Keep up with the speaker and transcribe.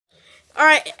All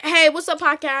right. Hey, what's up,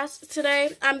 podcast?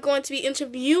 Today, I'm going to be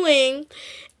interviewing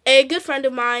a good friend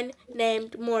of mine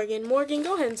named Morgan. Morgan,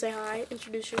 go ahead and say hi.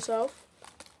 Introduce yourself.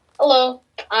 Hello,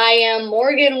 I am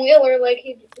Morgan Wheeler, like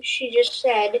she just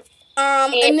said.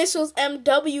 Initials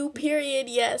MW, period,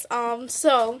 yes.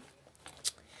 Today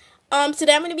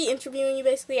I'm going to be interviewing you,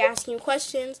 basically asking you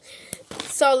questions.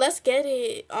 So, let's get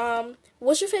it.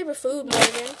 What's your favorite food,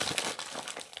 Morgan?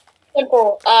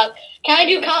 Simple. Can I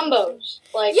do combos?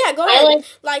 Yeah, go ahead.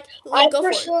 I Go for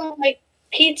it. personally like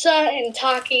pizza and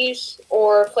Takis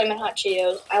or Flamin' Hot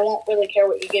Cheetos. I won't really care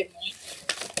what you give me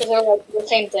because they're like the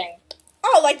same thing.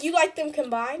 Oh, like you like them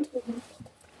combined?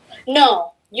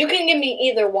 No, you can give me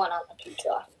either one on the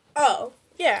pizza. Oh,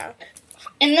 yeah.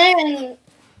 And then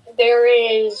there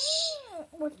is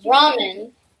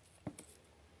ramen.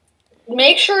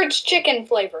 Make sure it's chicken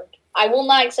flavored. I will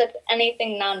not accept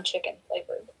anything non-chicken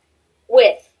flavored.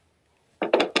 With.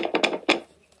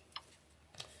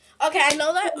 Okay, I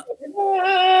know that.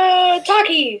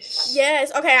 Takis.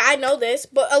 Yes, okay, I know this,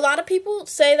 but a lot of people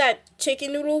say that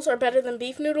chicken noodles are better than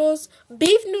beef noodles.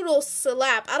 Beef noodles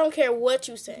slap. I don't care what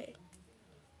you say.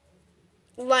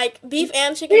 Like, beef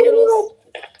and chicken noodles.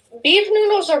 Beef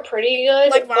noodles are pretty good,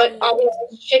 Like but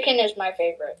noodles. chicken is my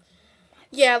favorite.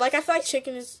 Yeah, like, I feel like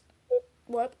chicken is...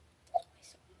 What?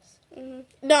 Mm-hmm.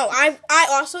 No, I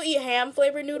also eat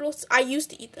ham-flavored noodles. I used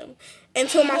to eat them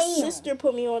until my sister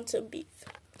put me on to beef.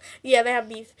 Yeah, they have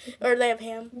beef. Or they have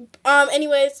ham.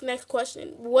 Anyways, next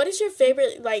question. What is your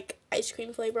favorite, like, ice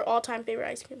cream flavor? All-time favorite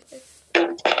ice cream flavor?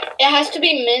 It has to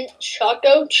be mint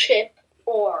choco chip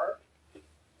or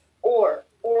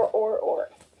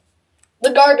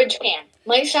the garbage can.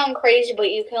 Might sound crazy, but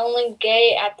you can only get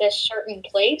it at this certain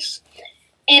place.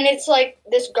 And it's like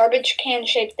this garbage can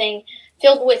shaped thing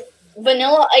filled with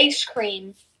vanilla ice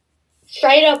cream,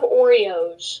 straight up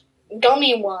Oreos,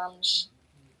 gummy worms,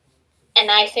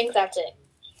 and I think that's it.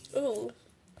 Ooh.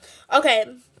 Okay,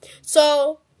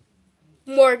 so,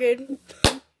 Morgan,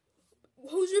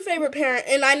 who's your favorite parent?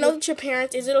 And I know that your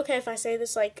parents, is it okay if I say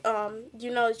this, like, you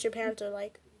know that your parents are,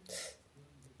 like,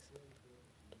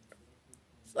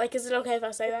 is it okay if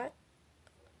I say that?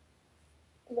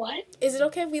 What? Is it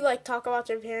okay if we, like, talk about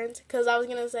your parents? Because I was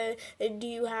going to say, do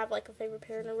you have, like, a favorite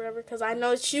parent or whatever? Because I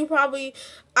know that you probably,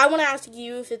 I want to ask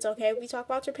you if it's okay if we talk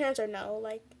about your parents or no,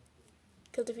 like.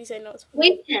 Because if you say no, it's fine.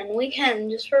 We can,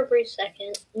 just for a brief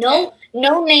second. No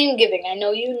name giving. I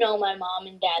know you know my mom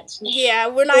and dad's name. Yeah,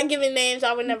 we're not giving names.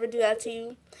 I would never do that to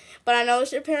you. But I know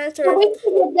it's your parents are... So we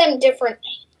can give them different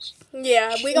names.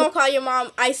 Yeah, we gonna call your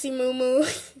mom Icy Moo Moo.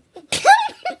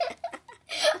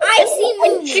 Icy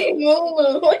Moo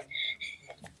Moo. I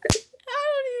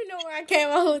don't even know where I came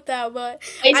up with that, but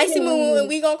Icy Moo Moo, and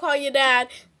we gonna call your dad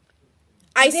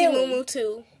Icy Moo Moo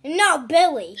too. No,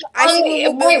 Billy.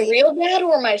 My real dad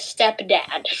or my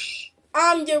stepdad?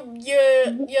 Your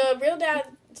real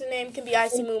dad's name can be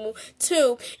Icy Moo Moo.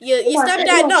 Two, your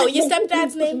stepdad. No, your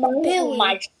stepdad's name Billy.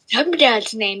 My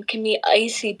stepdad's name can be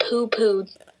Icy Poo Poo.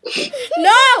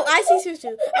 No, Icy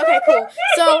Susu. Okay, cool.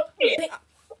 So.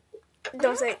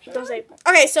 Don't say.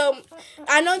 Okay, so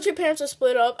I know that your parents are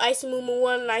split up. Icy Moo Moo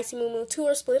 1 and Icy Moo Moo 2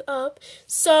 are split up.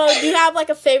 So do you have like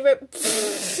a favorite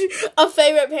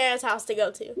parents' house to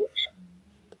go to?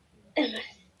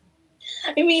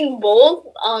 I mean both.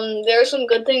 There are some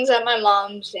good things at my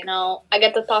mom's. You know, I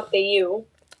get to talk to you.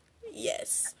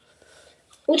 Yes.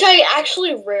 Which I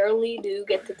actually rarely do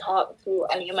get to talk to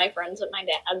any of my friends at my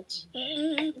dad's.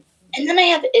 Mm-hmm. And then I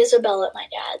have Isabel at my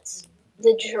dad's,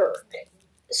 the jerk.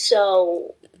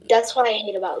 So, that's what I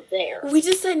hate about there. We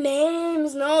just said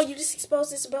names. No, you just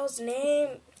exposed Isabel's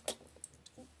name.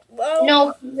 Well,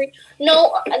 no,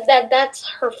 that's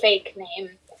her fake name.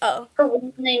 Oh. Her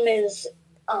real name is,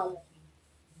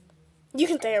 You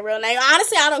can say her real name.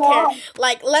 Honestly, I don't care.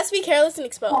 Like, let's be careless and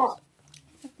expose.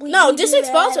 No, just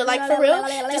expose her. Like, for real,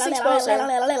 just expose her.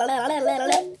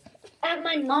 At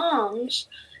my mom's,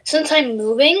 since I'm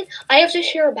moving, I have to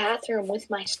share a bathroom with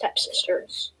my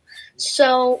stepsisters.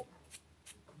 So,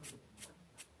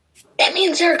 that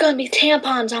means there are going to be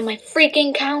tampons on my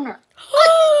freaking counter.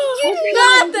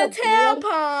 Not the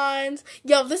tampons.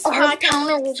 Yo, this Our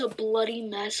counter was a bloody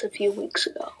mess a few weeks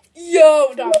ago.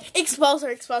 Yo, dog. Expose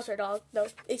her, dog. No,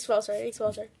 expose her.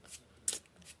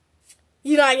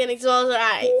 You're not gonna expose her,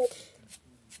 alright.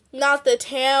 Not the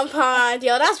tampons.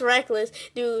 Yo, that's reckless.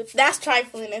 Dude, that's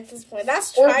trifling at this point.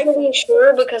 That's trifling. We're pretty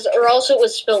sure, or else it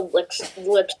was spilled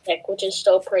lipstick, which is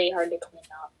still pretty hard to clean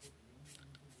up.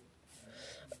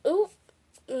 Ooh.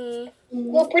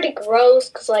 Well, pretty gross,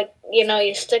 because, like, you know,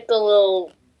 you stick the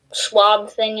little swab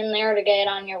thing in there to get it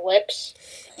on your lips.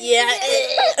 Yeah.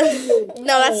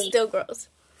 No, that's still gross.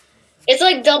 It's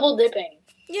like double dipping.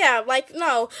 Yeah, like,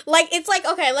 no. Like, it's like,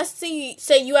 okay, let's say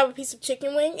you have a piece of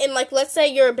chicken wing, and, like, let's say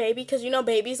you're a baby, because, you know,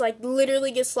 babies, like,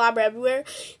 literally get slobber everywhere.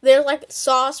 There's, like,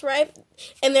 sauce, right?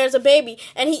 And there's a baby,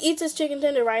 and he eats his chicken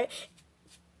tender, right?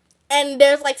 And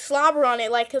there's, like, slobber on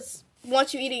it, like, because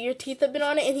once you eat it, your teeth have been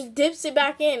on it, and he dips it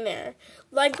back in there.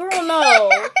 Like, girl, no.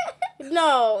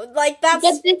 No. Like, that's...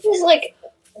 But this is, like,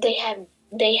 they had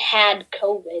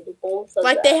COVID, both of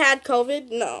like, them. they had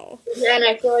COVID? No. Yeah, and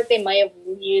I feel like they might have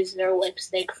used their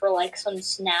lipstick for, like, some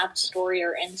Snap story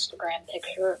or Instagram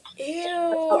picture.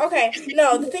 Ew. Okay.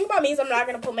 No, the thing about me is I'm not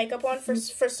going to put makeup on for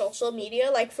social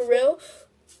media. Like, for real.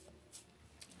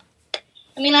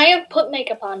 I mean, I have put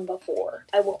makeup on before.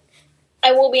 I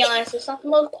will be honest, it's not the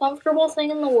most comfortable thing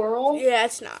in the world. Yeah,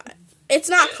 it's not. It's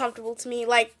not comfortable to me.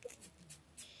 Like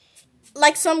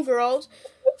some girls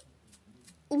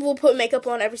will put makeup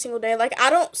on every single day. Like, I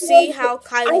don't see how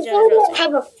Kylie Jenner I does don't it.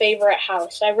 have a favorite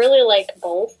house. I really like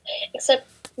both, except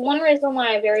one reason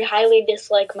why I very highly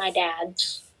dislike my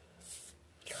dad's.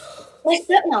 My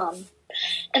stepmom.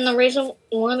 And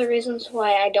one of the reasons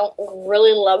why I don't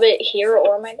really love it here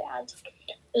or my dad's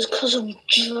is because of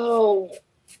Joe.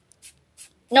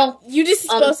 No. You just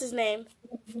exposed his name.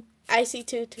 Icy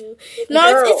Tutu.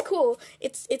 No, it's cool.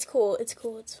 It's cool. It's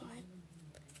cool. It's fine.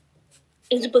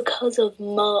 It's because of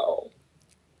Mo.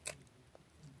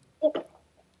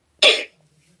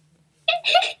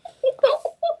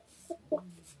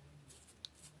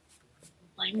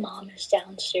 My mom is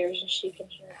downstairs and she can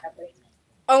hear everything.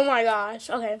 Oh my gosh.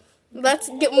 Okay. Let's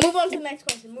move on to the next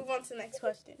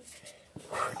question.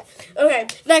 Okay,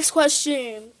 next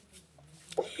question.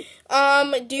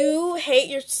 Do you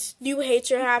hate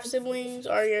your half siblings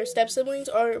or your step siblings,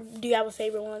 or do you have a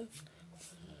favorite one?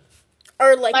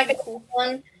 Or like my favorite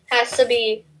one has to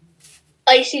be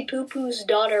Icy Poo Poo's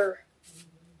daughter.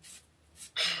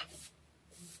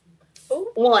 Ooh.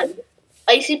 One.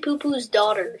 Icy Poo Poo's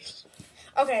daughters.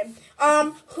 Okay.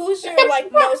 Who's your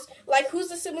who's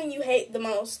the sibling you hate the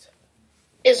most?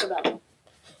 Isabel.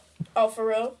 Oh, for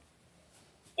real?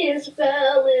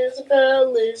 Isabel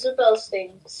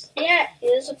stinks. Yeah,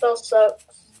 Isabel sucks,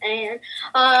 and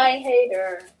I hate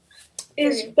her.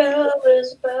 Isabel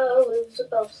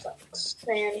sucks,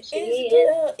 and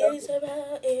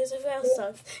Isabel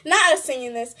sucks. Not us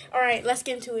singing this. All right, let's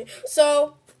get into it.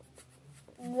 So,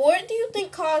 what do you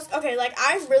think caused? Okay, like,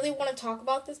 I really want to talk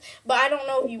about this, but I don't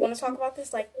know if you want to talk about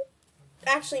this. Like,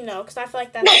 actually, no, because I feel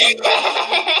like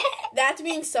that's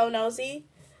being so nosy.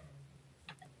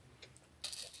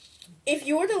 If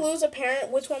you were to lose a parent,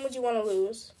 which one would you want to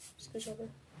lose?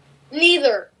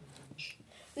 Neither.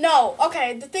 No,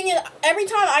 okay, the thing is, every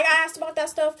time I got asked about that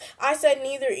stuff, I said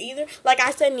neither. Like,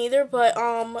 I said neither, but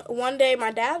one day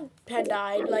my dad had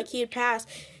died, like, he had passed,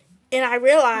 and I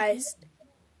realized,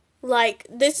 like,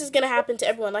 this is going to happen to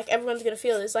everyone. Like, everyone's going to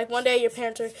feel this. Like, one day your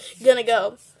parents are going to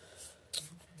go.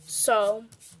 So.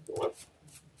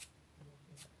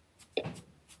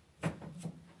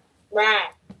 Right.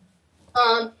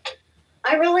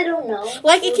 I really don't know.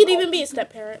 Like, it could even be a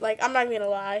step-parent. Like, I'm not going to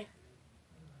lie.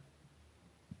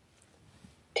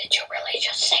 Did you really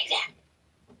just say that?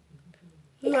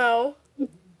 No.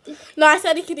 No, I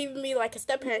said it could even be, like, a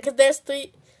step-parent. Because there's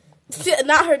three.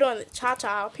 Not her doing the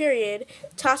cha-cha, period.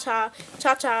 Cha-cha,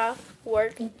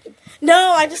 work.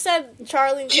 No, I just said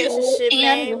Charlie and Chase's ship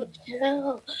name.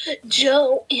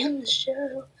 Joe and the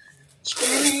show.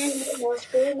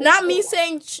 Not me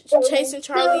saying Chase and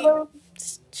Charlie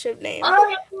ship name.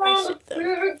 I ship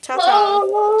them.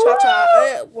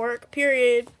 Cha-cha, work,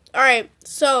 period. Alright,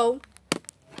 so,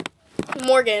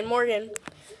 Morgan.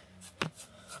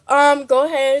 Go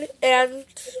ahead and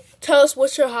tell us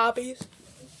what's your hobbies.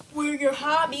 What are your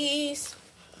hobbies?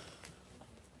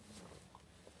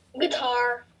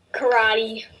 Guitar,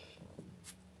 karate.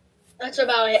 That's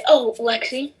about it. Oh,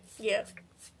 Lexi. Yeah.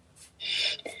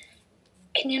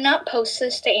 Can you not post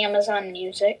this to Amazon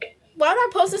Music? Why would I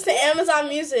post this to Amazon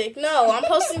Music? No, I'm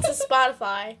posting to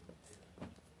Spotify.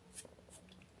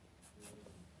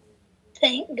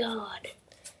 Thank God.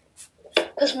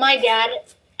 Because my dad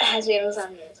has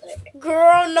Amazon Music.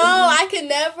 Girl, no, I could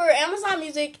never. Amazon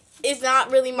Music is not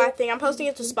really my thing. I'm posting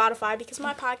it to Spotify because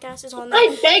my podcast is on there.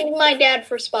 I begged my dad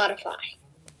for Spotify.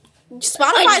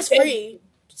 Spotify's free.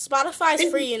 Spotify's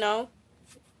free, you know.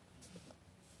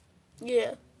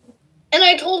 Yeah. And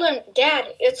I told him,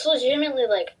 Dad, it's legitimately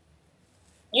like,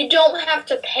 you don't have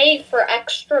to pay for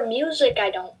extra music, I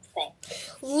don't think.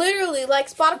 Literally, like,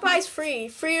 Spotify's free.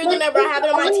 Freer than ever. I have it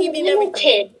on my TV and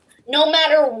everything. No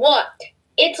matter what.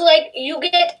 It's like, you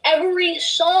get every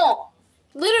song.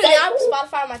 Literally, I have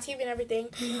Spotify on my TV and everything.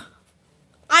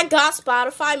 I got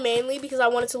Spotify mainly because I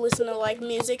wanted to listen to like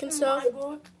music and stuff.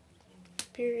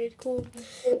 Period. Cool.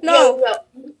 No.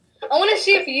 Yo. I want to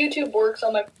see if YouTube works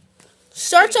on my.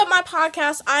 Search up my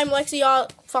podcast. I'm Lexi. Y'all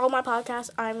follow my podcast.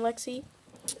 I'm Lexi.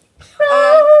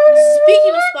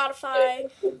 Speaking of Spotify,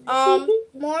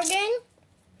 Morgan,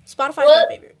 Spotify's my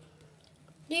favorite.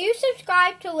 do you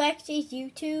subscribe to Lexi's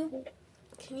YouTube?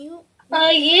 Can you?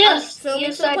 Yes. I'm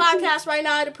filming some podcast right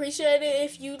now. I'd appreciate it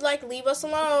if you'd like leave us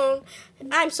alone.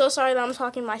 I'm so sorry that I'm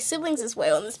talking to my siblings this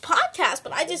way on this podcast,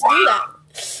 but I just do that.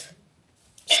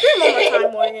 Scream one more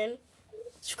time, Morgan.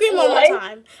 Scream one more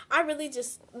time. I really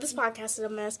just, this podcast is a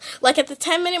mess. Like at the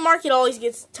 10-minute mark, it always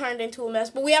gets turned into a mess.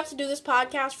 But we have to do this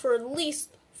podcast for at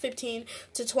least 15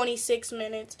 to 26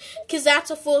 minutes. Because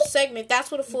that's a full segment. That's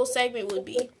what a full segment would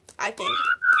be, I think.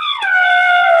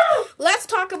 Let's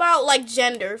talk about like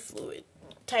gender fluid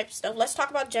type stuff. Let's talk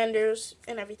about genders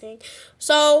and everything.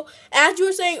 So, as you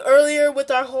were saying earlier with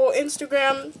our whole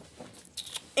Instagram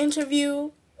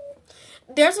interview,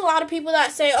 there's a lot of people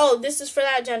that say, oh, this is for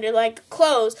that gender. Like,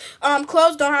 clothes.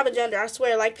 Clothes don't have a gender, I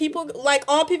swear. Like, people, like,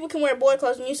 all people can wear boy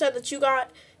clothes. And you said that you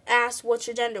got asked what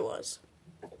your gender was.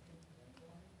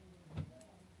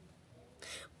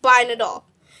 By an adult.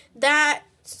 That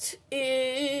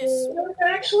is...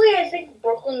 Actually, I think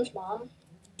Brooklyn's mom.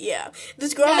 Yeah.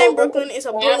 This girl named Brooklyn is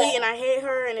a bully, and I hate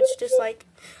her, and it's just like...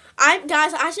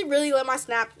 I should really let my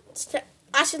Snap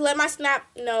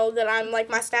know that I'm, like,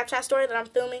 my Snapchat story that I'm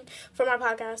filming for my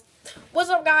podcast. What's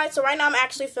up, guys? So right now I'm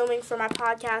actually filming for my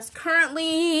podcast.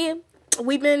 Currently,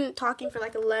 we've been talking for,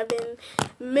 like, 11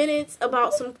 minutes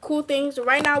about some cool things.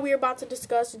 Right now we're about to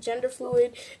discuss gender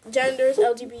fluid, genders,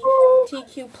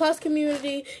 LGBTQ plus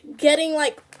community, getting,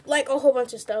 like a whole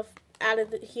bunch of stuff out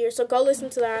of here. So go listen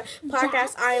to that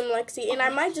podcast, I Am Lexi, and I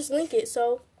might just link it.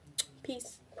 So,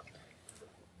 peace.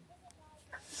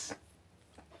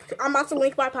 I'm about to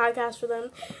link my podcast for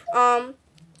them.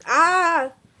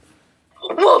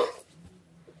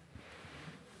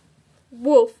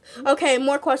 Wolf. Okay,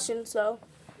 more questions though.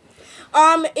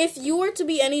 If you were to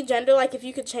be any gender, like if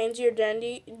you could change your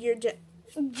gender,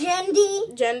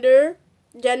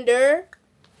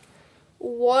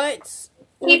 what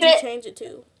would you change it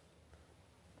to?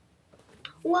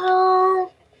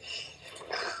 Well,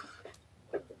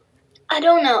 I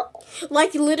don't know.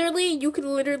 Like literally, you could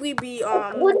literally be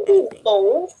Would be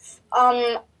both.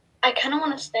 I kind of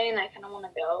want to stay and I kind of want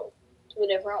to go to a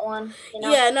different one. You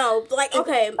know? Yeah, no, like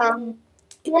okay.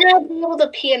 You want to be able to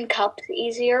pee in cups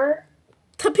easier.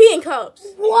 To pee in cups.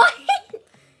 What?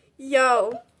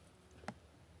 Yo.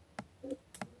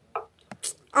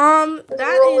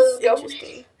 That is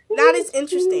interesting. That is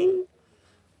interesting.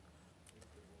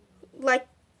 Like,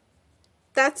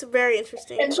 that's very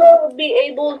interesting. And so I would be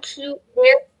able to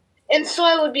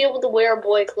wear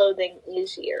boy clothing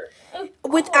easier.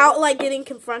 Without, like, getting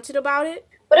confronted about it?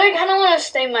 But I kind of want to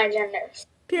stay my gender.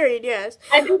 Period, yes.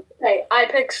 I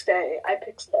pick stay.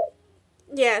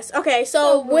 Yes. Okay,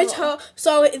 so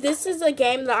so this is a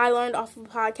game that I learned off of a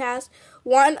podcast.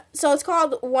 So it's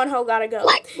called One Ho Gotta Go.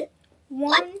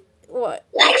 What?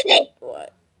 Lexi.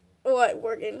 What,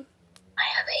 Morgan? I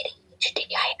have ADHD.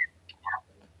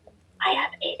 I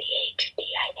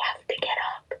have to get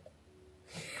up.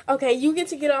 Okay, you get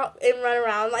to get up and run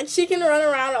around. Like, she can run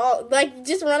around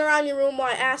just run around your room while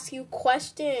I ask you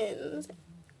questions.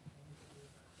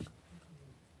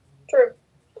 True.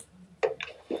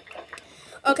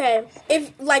 Okay,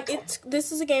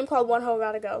 this is a game called One Ho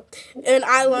Gotta Go, and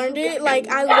I learned it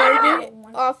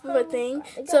off of a thing.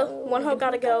 So One Ho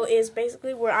Gotta Go is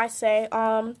basically where I say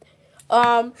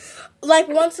like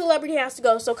one celebrity has to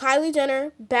go. So Kylie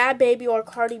Jenner, Bad Baby, or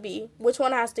Cardi B. Which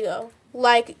one has to go?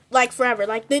 Like forever.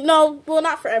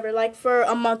 Not forever. Like for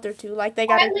a month or two. Like they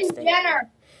gotta Kylie stay.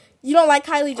 Jenner. You don't like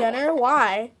Kylie Jenner?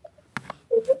 Why?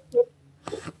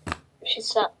 She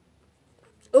sucks.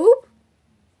 Oop.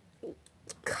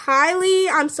 Kylie,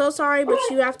 I'm so sorry, but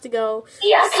you have to go.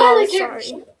 Yeah, so Kylie Jenner.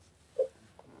 Sorry.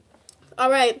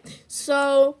 All right,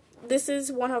 so this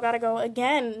is One Ho Gotta Go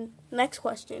again. Next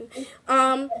question.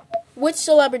 Which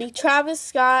celebrity? Travis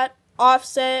Scott,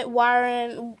 Offset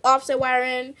Wyron,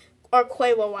 or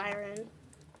Quavo Wyron?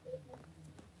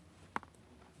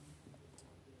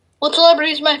 What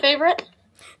celebrity is my favorite?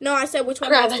 No, I said which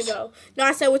one Travis. has to go. No,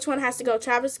 I said which one has to go.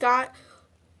 Travis Scott.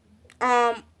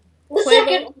 The Quavo.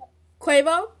 second.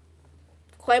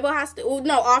 Quavo has to.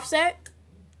 No, Offset.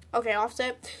 Okay,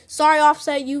 Offset. Sorry,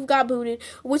 Offset, you got booted.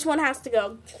 Which one has to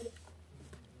go?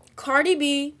 Cardi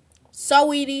B,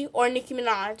 Saweetie, or Nicki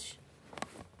Minaj?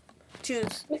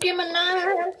 Choose. Nicki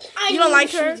Minaj. You don't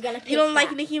like her? You don't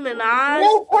like Nicki Minaj?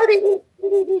 No, Cardi B.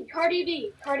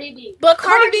 But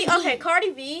Cardi B. Okay, Cardi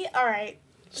B. All right.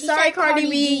 Sorry, Cardi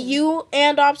B. You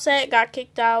and Offset got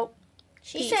kicked out.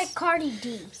 She Peace. said Cardi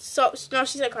D. So no,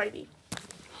 she said Cardi B.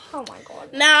 Oh my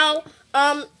god. Now,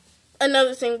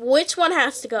 another thing. Which one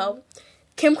has to go?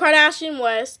 Kim Kardashian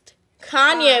West,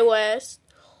 Kanye West,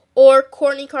 or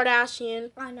Kourtney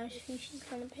Kardashian? I know she's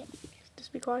gonna pick.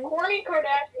 Just be quiet. Kourtney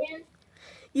Kardashian.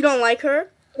 You don't like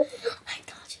her? I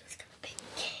thought she was gonna pick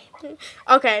Kim.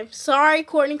 Okay, sorry,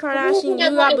 Kourtney Kardashian.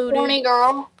 You got booted. Kourtney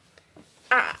girl.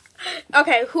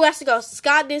 Okay, who has to go?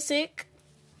 Scott Disick,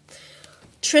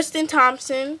 Tristan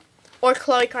Thompson, or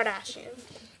Khloe Kardashian?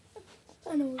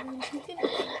 I know what I'm thinking.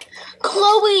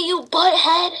 Chloe, you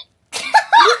butthead.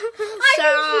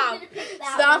 Stop.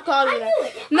 Stop calling me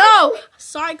that. No!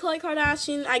 Sorry, Khloe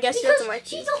Kardashian. I guess she doesn't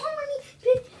like you. She's a horny.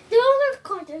 The other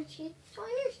Kardashian.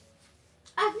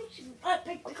 I think she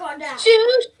picked the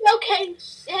Kardashian. Okay.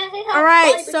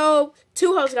 Alright, so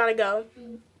 2 hoes gotta go.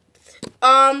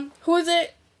 Who is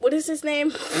it? What is his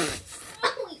name?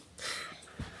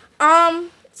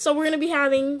 So we're gonna be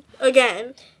having,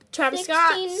 again, Travis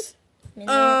Scott.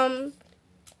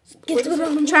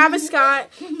 Travis Scott,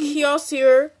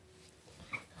 Kyocera,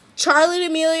 Charlie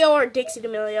D'Amelio, or Dixie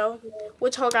D'Amelio.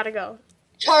 Which hoe gotta go?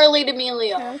 Charlie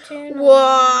D'Amelio.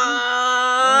 What?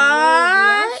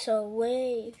 You're so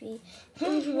wavy.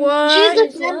 What?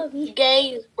 She's a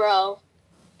gays, bro.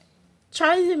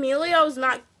 Charlie D'Amelio is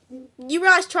not. You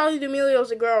realize Charlie D'Amelio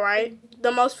is a girl, right?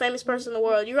 The most famous person in the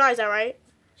world. You realize that, right?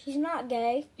 She's not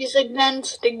gay. She's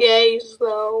against the gays,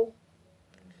 though.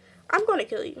 I'm gonna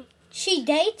kill you. She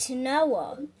dates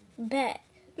Noah. Bet.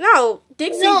 No,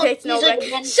 Dixie dates no way.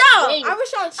 Shut up! I was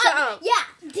trying to shut up. Yeah,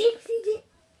 Dixie did.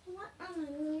 What?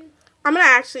 I'm gonna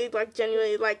actually,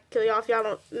 genuinely, kill y'all if y'all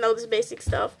don't know this basic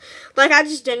stuff. I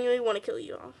just genuinely want to kill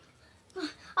you all.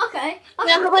 Okay.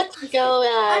 Now let's go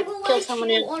I will kill light someone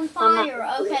you on fire.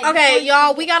 Okay. Okay,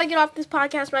 y'all, we gotta get off this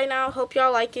podcast right now. Hope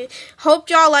y'all like it.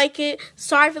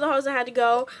 Sorry for the hoes that had to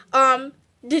go.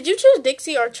 Did you choose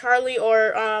Dixie or Charlie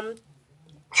or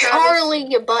Charlie,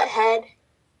 you butthead.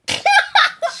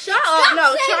 Shut up!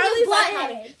 No, saying Charlie's the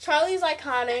iconic. Charlie's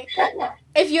iconic.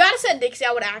 If you had said Dixie,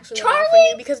 I would actually Charlie? laugh for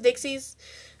you because Dixie's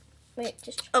Wait,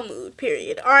 just a mood.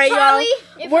 Period. All right, Charlie,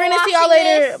 y'all. if We're you're gonna see y'all watching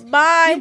later. this, Bye.